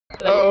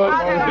I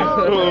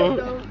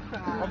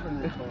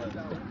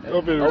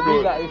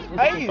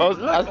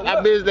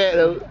missed that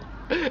though.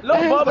 Look,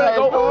 Bubba,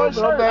 go on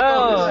shirt.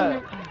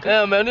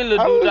 Yeah, man, this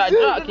little dude got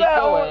drop kick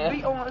your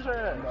Beat on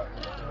shirt.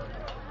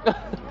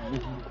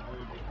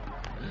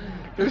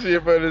 This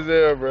shit funny as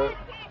hell, bro.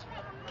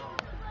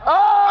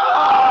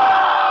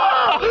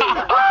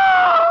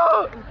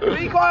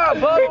 Be quiet,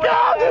 Bubba.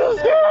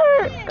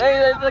 Hey,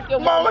 they took your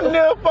Mama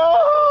nipple.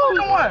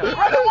 Run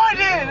the one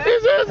then. He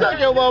said suck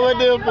your mama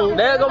nipple.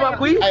 There go my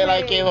queen. Hey,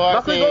 like Kevin My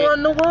Hart queen said. go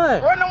run the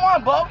one. Run the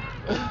one, Bubba.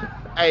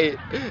 Hey,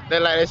 they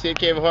like that shit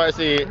Kevin Hart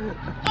said.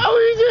 Oh,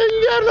 he said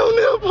you got no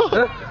nipple.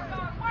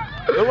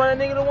 Go run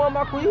that nigga the one,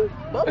 my queen.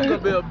 Bubba's gonna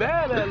be a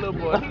bad ass little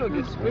boy. He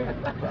gonna get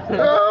smacked.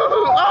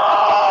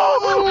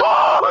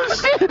 Oh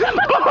shit!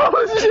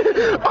 Oh shit!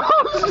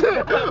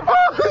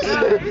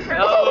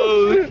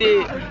 Oh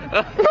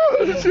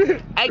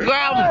shit. Hey,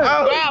 grab him.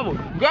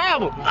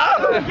 Grab him.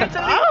 Get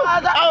your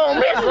eyes out. Oh,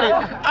 miss it.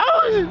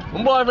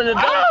 I'm boy from the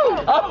door.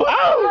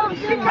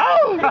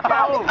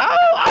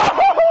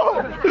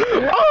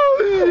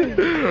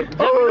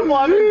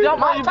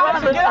 Jump on your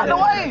brother. Get out the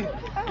way.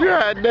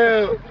 God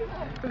damn.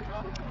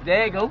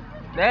 There you go.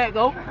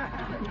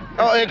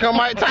 Oh, here come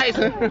Mike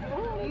Tyson.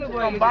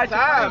 By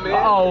time, man.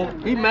 Uh-oh.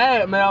 He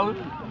mad, Melvin.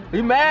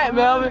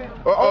 Melvin.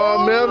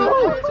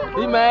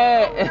 He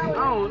mad.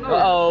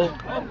 Uh-oh.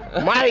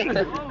 Mike.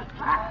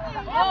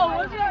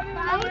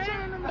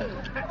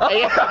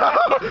 Hey, he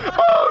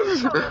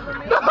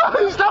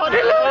stopped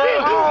it a little bit.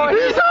 Oh,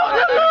 there's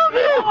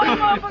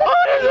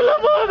a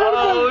little boy.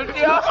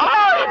 He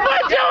punched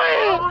your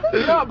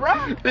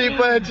ass. He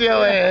punched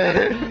your ass.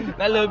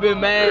 That little bit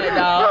mad,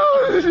 dog.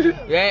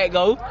 There it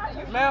go.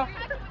 Mel.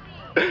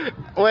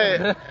 Wait.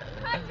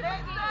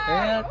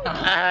 I'm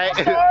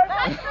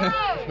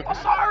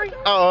sorry.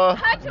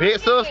 Big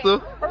sister.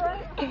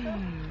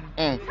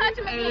 Touch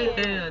him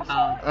again.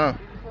 I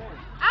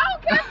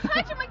don't care.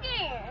 Touch him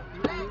again.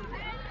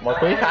 My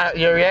queen,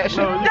 your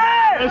reaction?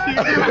 Yeah!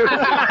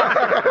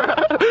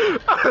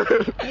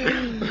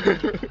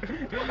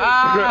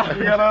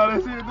 You got all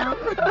that shit, dude?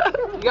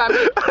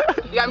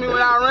 You got me when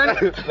I was running?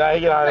 Nah, he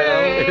get all that.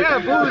 Hey, yeah,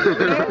 boozy.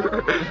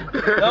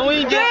 Don't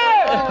we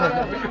get?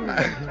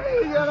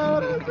 Yeah!